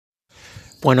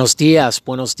Buenos dias,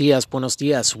 buenos dias, buenos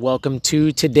dias. Welcome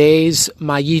to today's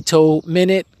Mayito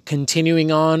Minute,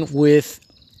 continuing on with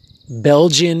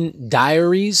Belgian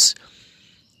Diaries.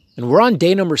 And we're on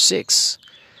day number 6.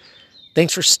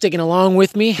 Thanks for sticking along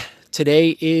with me.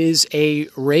 Today is a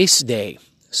race day.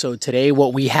 So today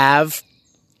what we have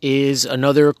is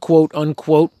another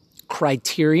quote-unquote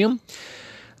criterium.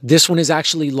 This one is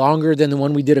actually longer than the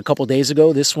one we did a couple days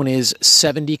ago. This one is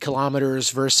 70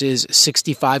 kilometers versus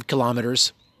 65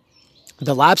 kilometers.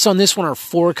 The laps on this one are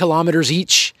 4 kilometers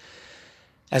each.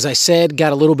 As I said,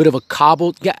 got a little bit of a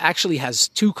cobbled, actually has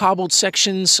 2 cobbled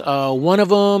sections. One of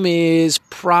them is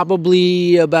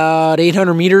probably about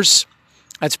 800 meters.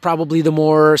 That's probably the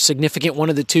more significant one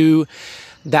of the two.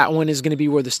 That one is going to be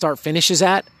where the start finish is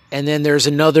at. And then there's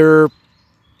another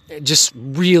just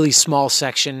really small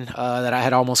section that I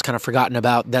had almost kind of forgotten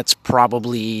about. That's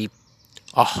probably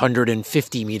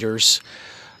 150 meters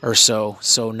or so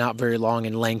not very long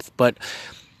in length. But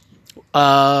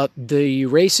the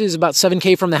race is about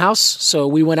 7K from the house, so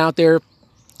we went out there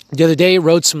the other day,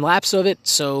 rode some laps of it,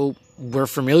 so we're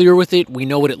familiar with it. We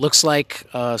know what it looks like.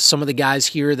 Some of the guys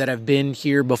here that have been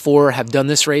here before have done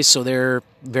this race, so they're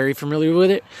very familiar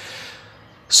with it.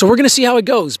 So we're going to see how it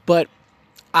goes, but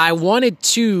I wanted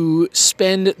to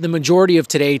spend the majority of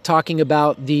today talking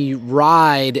about the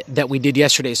ride that we did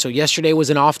yesterday. So yesterday was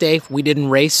an off day. We didn't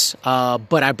race,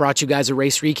 but I brought you guys a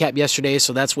race recap yesterday,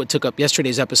 so that's what took up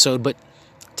yesterday's episode. But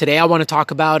today I want to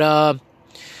talk about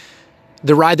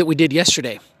the ride that we did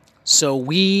yesterday. So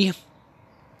we,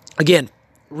 again,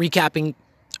 recapping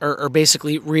or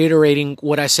basically reiterating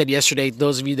what I said yesterday.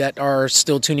 Those of you that are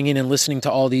still tuning in and listening to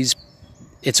all these,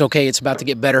 it's okay. It's about to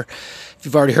get better if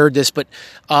you've already heard this. But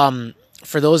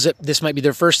for those that this might be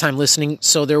their first time listening,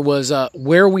 so there was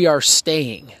where we are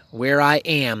staying, where I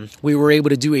am, we were able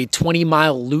to do a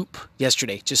 20-mile loop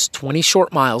yesterday, just 20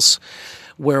 short miles,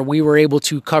 where we were able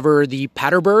to cover the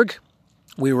Paterberg.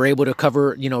 We were able to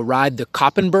cover, ride the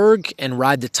Koppenberg and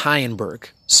ride the Tyenberg.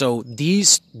 So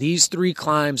these 3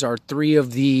 climbs are 3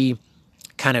 of the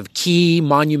kind of key,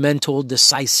 monumental,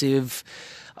 decisive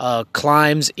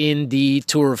climbs in the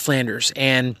Tour of Flanders,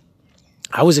 and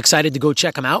I was excited to go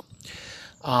check them out.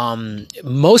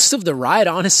 Most of the ride,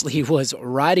 honestly, was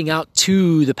riding out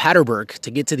to the Paterberg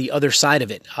to get to the other side of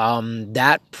it.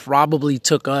 That probably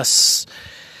took us,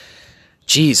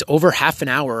 over half an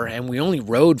hour, and we only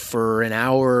rode for an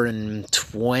hour and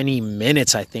 20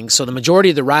 minutes, I think. So the majority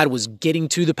of the ride was getting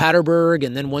to the Paterberg,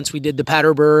 and then once we did the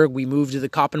Paterberg, we moved to the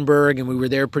Koppenberg, and we were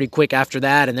there pretty quick after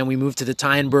that, and then we moved to the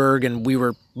Tyenberg, and we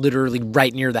were literally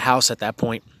right near the house at that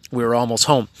point. We were almost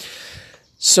home.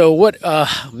 So what I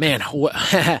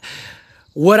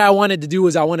wanted to do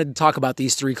was I wanted to talk about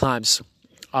these 3 climbs.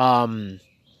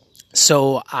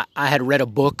 So I had read a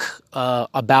book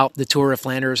about the Tour of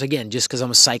Flanders, again, just because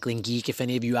I'm a cycling geek. If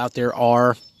any of you out there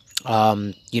are,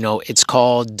 it's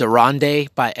called De Ronde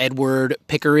by Edward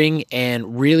Pickering,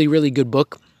 and really, really good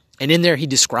book. And in there, he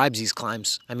describes these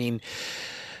climbs. I mean,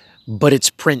 but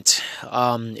it's print.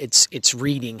 It's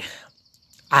reading.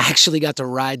 I actually got to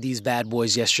ride these bad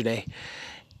boys yesterday,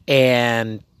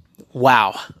 and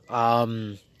wow.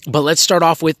 But let's start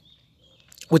off with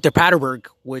the Paterberg,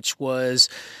 which was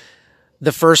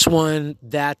the first one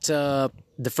that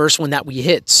we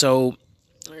hit. So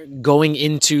going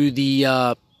into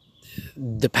the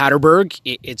Paterberg,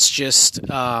 it's just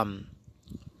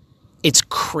it's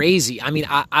crazy. I mean,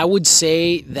 I would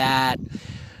say that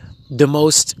the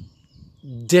most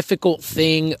difficult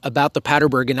thing about the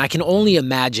Paterberg, and I can only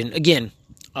imagine, again,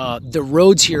 the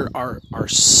roads here are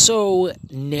so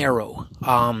narrow.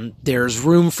 There's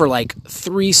room for like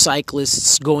 3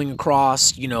 cyclists going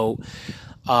across,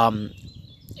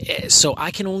 so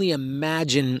I can only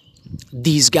imagine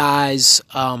these guys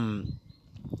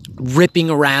ripping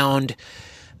around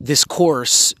this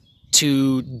course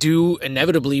to do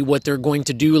inevitably what they're going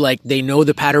to do. Like, they know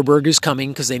the Paterberg is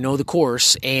coming because they know the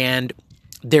course, and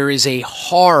there is a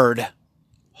hard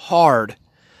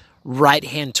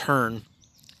right-hand turn.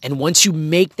 And once you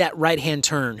make that right-hand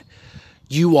turn,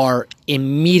 you are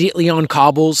immediately on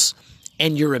cobbles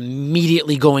and you're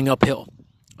immediately going uphill.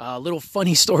 A little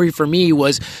funny story for me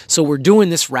was, so we're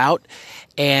doing this route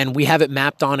and we have it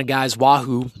mapped on a guy's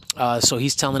Wahoo. So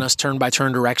he's telling us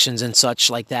turn-by-turn directions and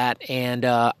such like that. And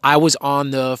I was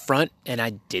on the front and I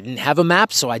didn't have a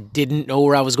map, so I didn't know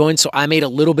where I was going. So I made a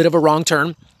little bit of a wrong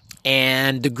turn,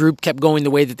 and the group kept going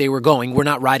the way that they were going. We're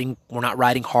not riding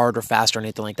hard or fast or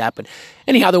anything like that. But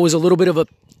anyhow, there was a little bit of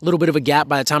a gap.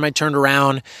 By the time I turned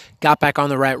around, got back on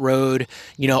the right road,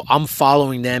 I'm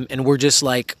following them, and we're just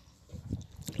like,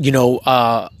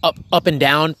 up and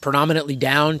down, predominantly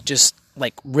down, just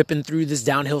like ripping through this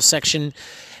downhill section,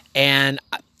 and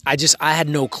I had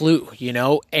no clue,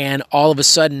 and all of a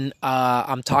sudden,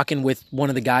 I'm talking with one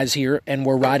of the guys here, and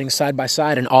we're riding side by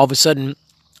side, and all of a sudden,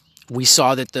 we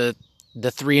saw that the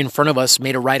three in front of us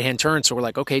made a right-hand turn, so we're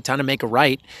like, okay, time to make a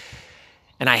right,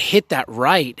 and I hit that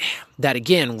right, that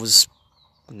again was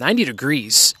 90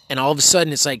 degrees, and all of a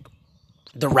sudden, it's like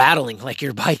the rattling, like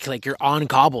your bike, like you're on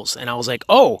cobbles, and I was like,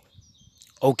 oh,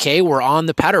 okay, we're on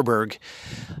the Paterberg,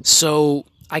 so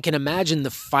I can imagine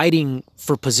the fighting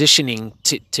for positioning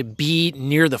to be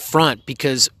near the front,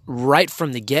 because right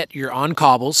from the get, you're on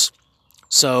cobbles.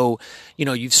 So,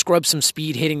 you've scrubbed some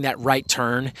speed hitting that right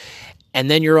turn, and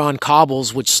then you're on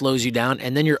cobbles, which slows you down,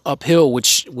 and then you're uphill,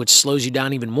 which slows you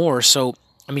down even more. So,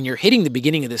 you're hitting the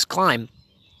beginning of this climb,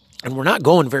 and we're not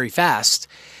going very fast,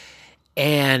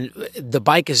 and the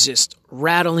bike is just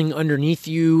rattling underneath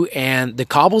you, and the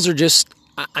cobbles are just,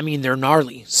 they're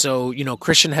gnarly. So,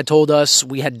 Christian had told us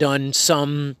we had done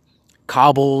some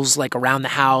cobbles like around the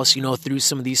house, through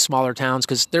some of these smaller towns,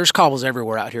 because there's cobbles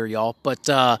everywhere out here, y'all.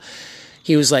 But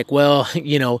he was like, well,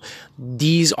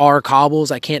 these are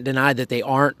cobbles. I can't deny that they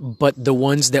aren't, but the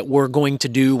ones that we're going to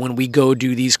do when we go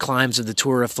do these climbs of the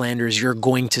Tour of Flanders, you're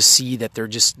going to see that they're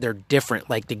different.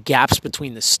 Like the gaps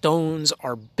between the stones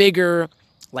are bigger,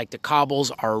 like the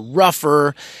cobbles are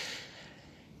rougher.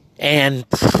 And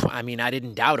I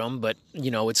didn't doubt him, but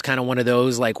it's kind of one of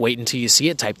those like wait until you see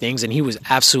it type things. And he was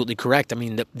absolutely correct.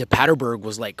 The Paterberg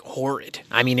was like horrid.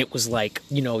 It was like,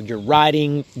 you're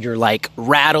riding, you're like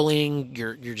rattling,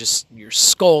 your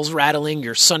skull's rattling,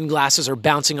 your sunglasses are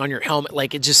bouncing on your helmet.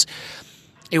 Like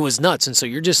it was nuts. And so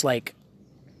you're just like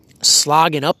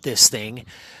slogging up this thing,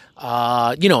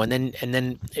 and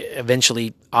then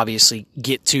eventually obviously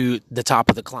get to the top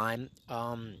of the climb.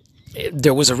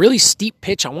 There was a really steep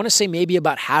pitch. I want to say maybe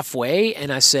about halfway. And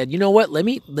I said, you know what, let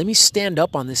me stand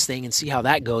up on this thing and see how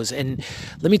that goes. And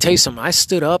let me tell you something. I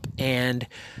stood up, and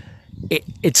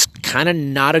it's kind of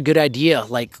not a good idea.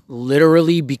 Like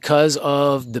literally because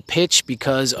of the pitch,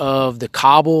 because of the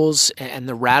cobbles and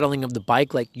the rattling of the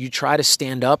bike, like you try to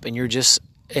stand up and you're just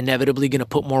inevitably going to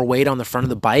put more weight on the front of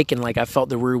the bike. And like, I felt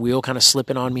the rear wheel kind of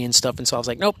slipping on me and stuff. And so I was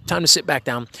like, nope, time to sit back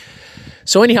down.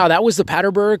 So anyhow, that was the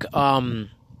Paterberg.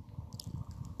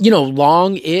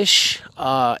 Long-ish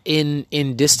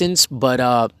in distance,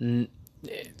 but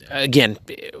again,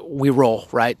 we roll,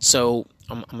 right? So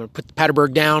I'm going to put the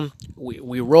Paterberg down.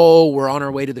 We roll. We're on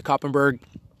our way to the Koppenberg,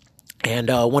 and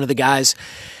one of the guys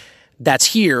that's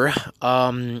here,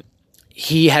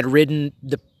 he had ridden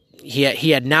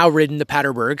he had now ridden the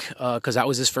Paterberg because that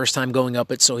was his first time going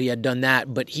up it, so he had done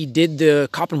that. But he did the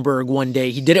Koppenberg one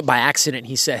day. He did it by accident,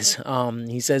 he says.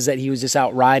 He says that he was just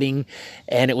out riding,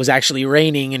 and it was actually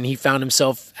raining, and he found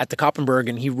himself at the Koppenberg,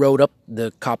 and he rode up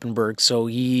the Koppenberg. So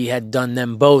he had done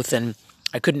them both, and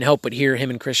I couldn't help but hear him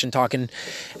and Christian talking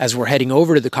as we're heading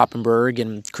over to the Koppenberg,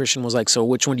 and Christian was like, so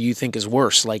which one do you think is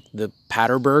worse, like the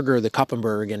Paterberg or the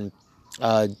Koppenberg? And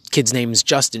kid's name is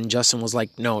Justin. Justin was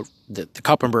like, no, the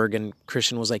Koppenberg. And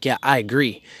Christian was like, yeah, I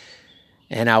agree.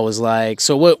 And I was like,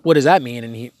 so what does that mean?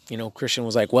 And he, Christian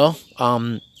was like, well,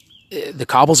 the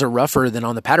cobbles are rougher than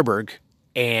on the Paterberg,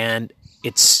 and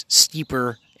it's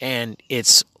steeper and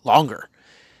it's longer.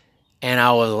 And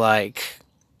I was like,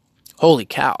 holy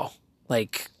cow.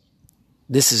 Like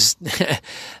this is,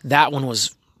 that one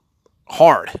was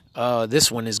hard.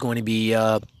 This one is going to be,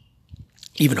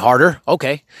 even harder.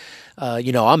 Okay.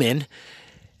 I'm in.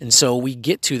 And so we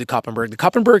get to the Koppenberg. The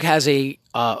Koppenberg has a,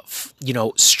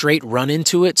 straight run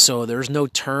into it. So there's no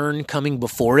turn coming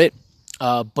before it.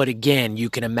 But again, you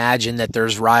can imagine that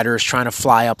there's riders trying to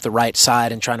fly up the right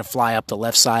side and trying to fly up the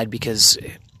left side, because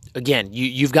again,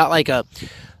 you've got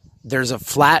there's a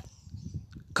flat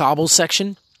cobble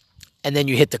section, and then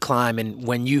you hit the climb. And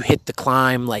when you hit the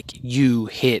climb, you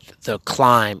hit the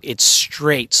climb, it's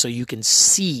straight. So you can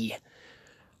see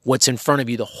what's in front of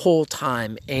you the whole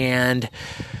time. And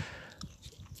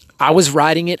I was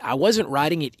riding it. I wasn't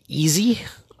riding it easy.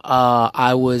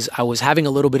 I was having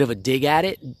a little bit of a dig at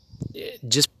it.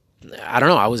 Just, I don't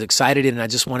know. I was excited, and I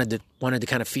just wanted to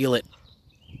kind of feel it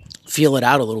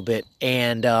out a little bit.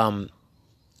 And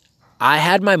I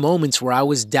had my moments where I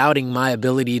was doubting my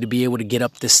ability to be able to get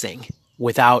up this thing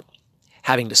without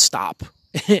having to stop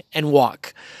and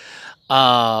walk.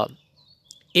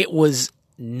 It was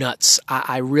nuts.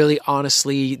 I really,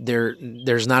 honestly,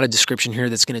 there's not a description here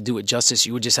that's going to do it justice.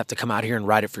 You would just have to come out here and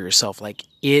ride it for yourself.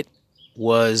 It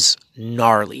was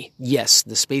gnarly. Yes,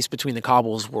 the space between the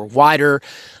cobbles were wider.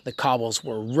 The cobbles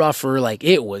were rougher.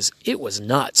 It was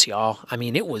nuts, y'all.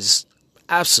 It was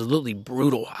absolutely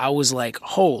brutal. I was like,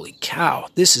 holy cow,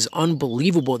 this is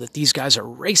unbelievable that these guys are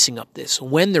racing up this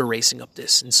when they're racing up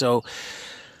this. And so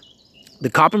the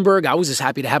Koppenberg, I was just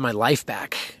happy to have my life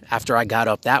back after I got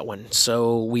up that one.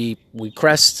 So we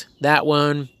crest that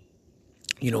one,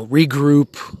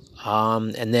 regroup,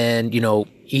 and then,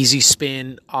 easy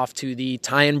spin off to the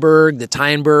Tyenberg. The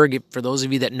Tyenberg, for those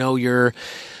of you that know your,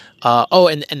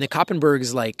 and the Koppenberg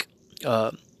is like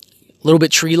a little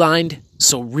bit tree lined,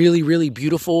 so really, really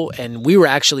beautiful. And we were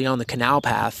actually on the canal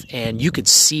path, and you could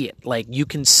see it. Like you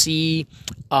can see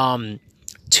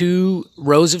 2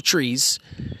 rows of trees.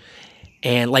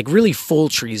 And like really full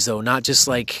trees though, not just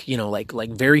like,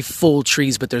 like very full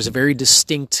trees, but there's a very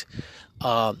distinct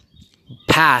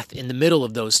path in the middle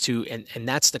of those 2, and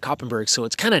that's the Koppenberg. So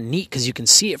it's kind of neat because you can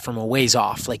see it from a ways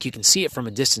off. Like you can see it from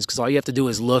a distance because all you have to do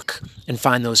is look and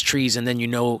find those trees, and then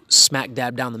smack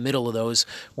dab down the middle of those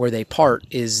where they part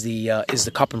is the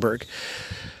Koppenberg.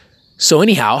 So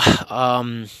anyhow,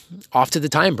 off to the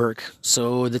Tyenberg.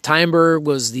 So the Tyenberg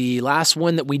was the last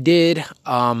one that we did.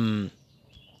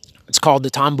 It's called the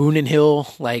Tom Boonen Hill.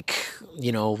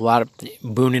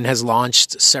 Boonen has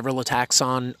launched several attacks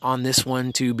on this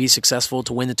one to be successful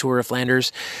to win the Tour of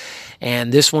Flanders.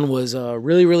 And this one was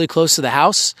really, really close to the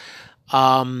house.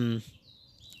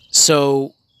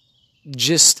 So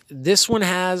just this one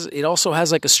also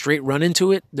has like a straight run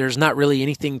into it. There's not really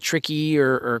anything tricky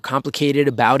or complicated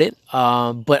about it.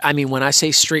 But I mean, when I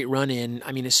say straight run in,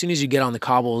 I mean, as soon as you get on the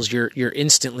cobbles, you're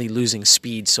instantly losing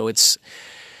speed. So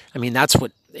that's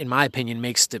what, in my opinion,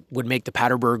 would make the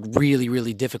Paterberg really,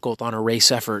 really difficult on a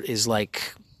race effort is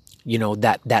like,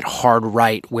 that hard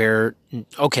right where,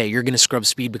 okay, you're going to scrub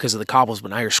speed because of the cobbles, but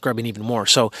now you're scrubbing even more.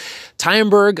 So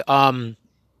Tyenberg,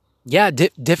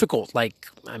 difficult. Like,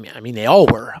 I mean, they all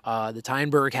were. The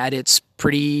Tyenberg had its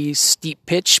pretty steep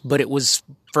pitch, but it was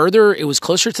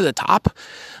closer to the top.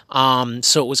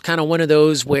 So it was kind of one of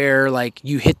those where like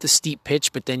you hit the steep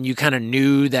pitch, but then you kind of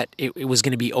knew that it was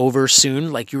going to be over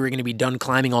soon. Like you were going to be done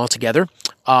climbing altogether.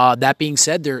 That being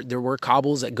said, there were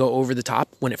cobbles that go over the top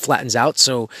when it flattens out.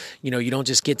 So, you don't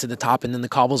just get to the top and then the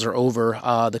cobbles are over.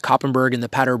 The Koppenberg and the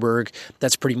Paterberg,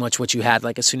 that's pretty much what you had.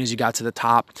 Like as soon as you got to the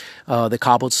top, the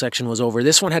cobbled section was over.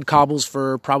 This one had cobbles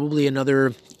for probably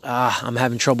another, I'm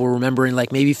having trouble remembering,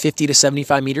 like maybe 50 to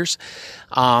 75 meters.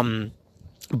 So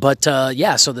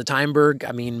the Tyenberg,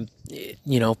 I mean,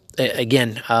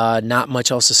 again, not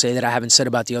much else to say that I haven't said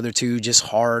about the other 2, just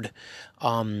hard,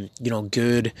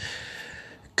 good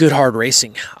hard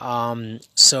racing.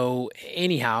 So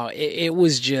anyhow, it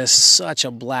was just such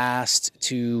a blast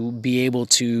to be able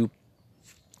to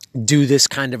do this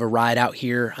kind of a ride out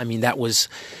here. I mean, that was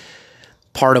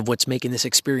part of what's making this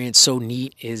experience so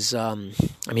neat is, I'm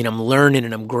learning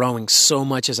and I'm growing so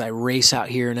much as I race out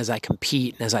here and as I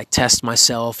compete and as I test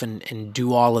myself and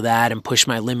do all of that and push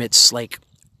my limits like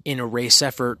in a race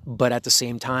effort. But at the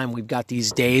same time, we've got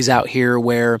these days out here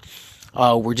where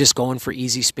we're just going for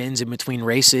easy spins in between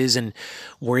races and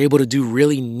we're able to do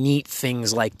really neat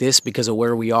things like this because of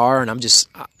where we are. And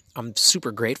I'm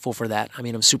super grateful for that. I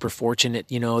mean, I'm super fortunate,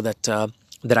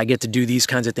 that I get to do these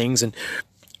kinds of things and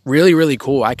really, really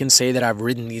cool. I can say that I've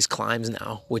ridden these climbs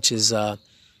now, which is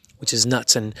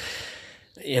nuts, and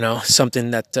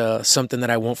something that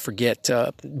I won't forget.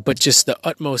 But just the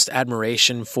utmost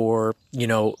admiration for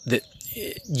that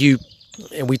you.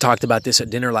 And we talked about this at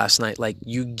dinner last night. Like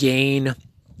you gain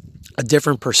a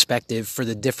different perspective for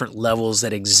the different levels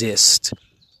that exist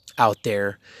out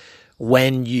there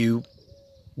when you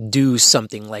do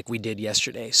something like we did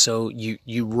yesterday. So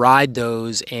you ride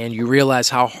those and you realize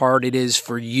how hard it is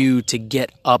for you to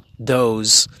get up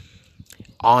those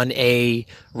on a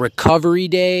recovery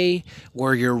day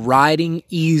where you're riding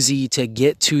easy to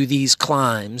get to these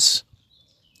climbs.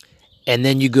 And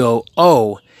then you go,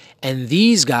 oh, and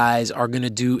these guys are going to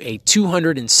do a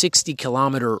 260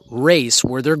 kilometer race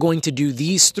where they're going to do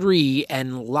these 3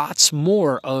 and lots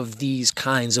more of these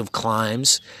kinds of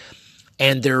climbs.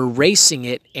 And they're racing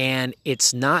it, and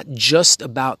it's not just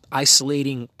about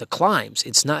isolating the climbs.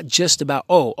 It's not just about,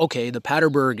 the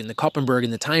Paterberg and the Koppenberg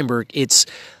and the Tyenberg. It's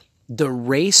the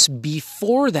race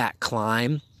before that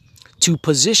climb to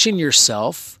position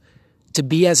yourself to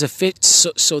be as efficient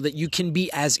so that you can be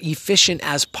as efficient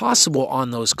as possible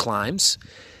on those climbs.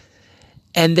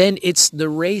 And then it's the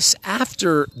race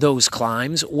after those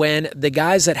climbs when the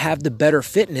guys that have the better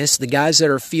fitness, the guys that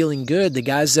are feeling good, the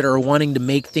guys that are wanting to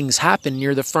make things happen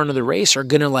near the front of the race are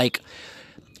going to like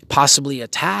possibly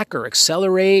attack or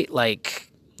accelerate, like,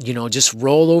 just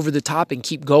roll over the top and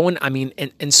keep going. I mean,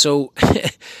 and so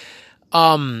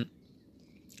how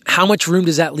much room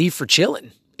does that leave for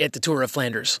chilling at the Tour of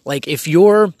Flanders? Like if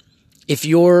you're if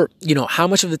you're, how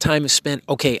much of the time is spent,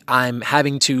 okay, I'm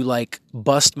having to like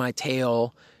bust my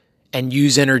tail and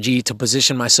use energy to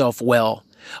position myself well.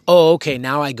 Oh, okay,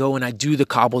 now I go and I do the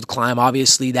cobbled climb.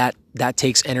 Obviously that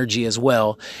takes energy as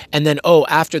well. And then,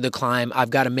 after the climb, I've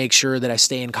got to make sure that I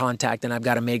stay in contact, and I've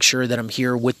got to make sure that I'm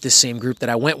here with the same group that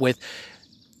I went with.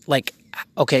 Like,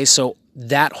 okay, so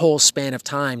that whole span of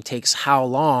time takes how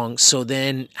long? So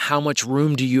then how much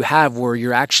room do you have where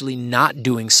you're actually not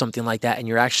doing something like that and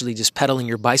you're actually just pedaling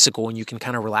your bicycle and you can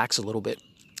kind of relax a little bit?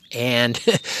 And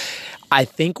I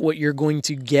think what you're going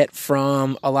to get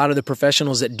from a lot of the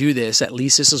professionals that do this, at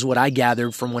least this is what I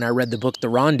gathered from when I read the book, The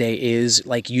Ronde, is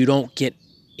like you don't get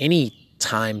any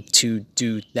time to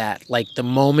do that. Like the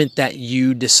moment that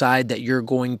you decide that you're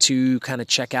going to kind of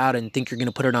check out and think you're going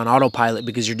to put it on autopilot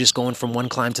because you're just going from one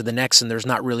climb to the next and there's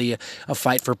not really a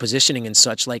fight for positioning and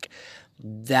such, like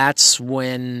that's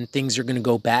when things are going to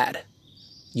go bad.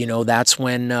 That's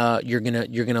when you're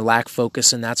going to lack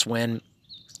focus, and that's when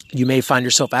you may find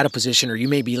yourself out of position, or you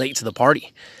may be late to the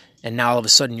party and now all of a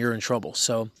sudden you're in trouble.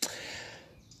 So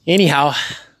anyhow,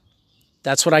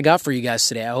 that's what I got for you guys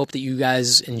today. I hope that you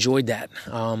guys enjoyed that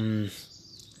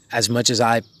as much as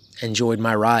I enjoyed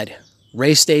my ride.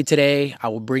 Race day today. I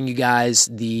will bring you guys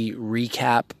the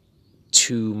recap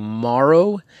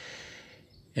tomorrow,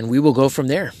 and we will go from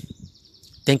there.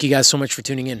 Thank you guys so much for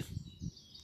tuning in.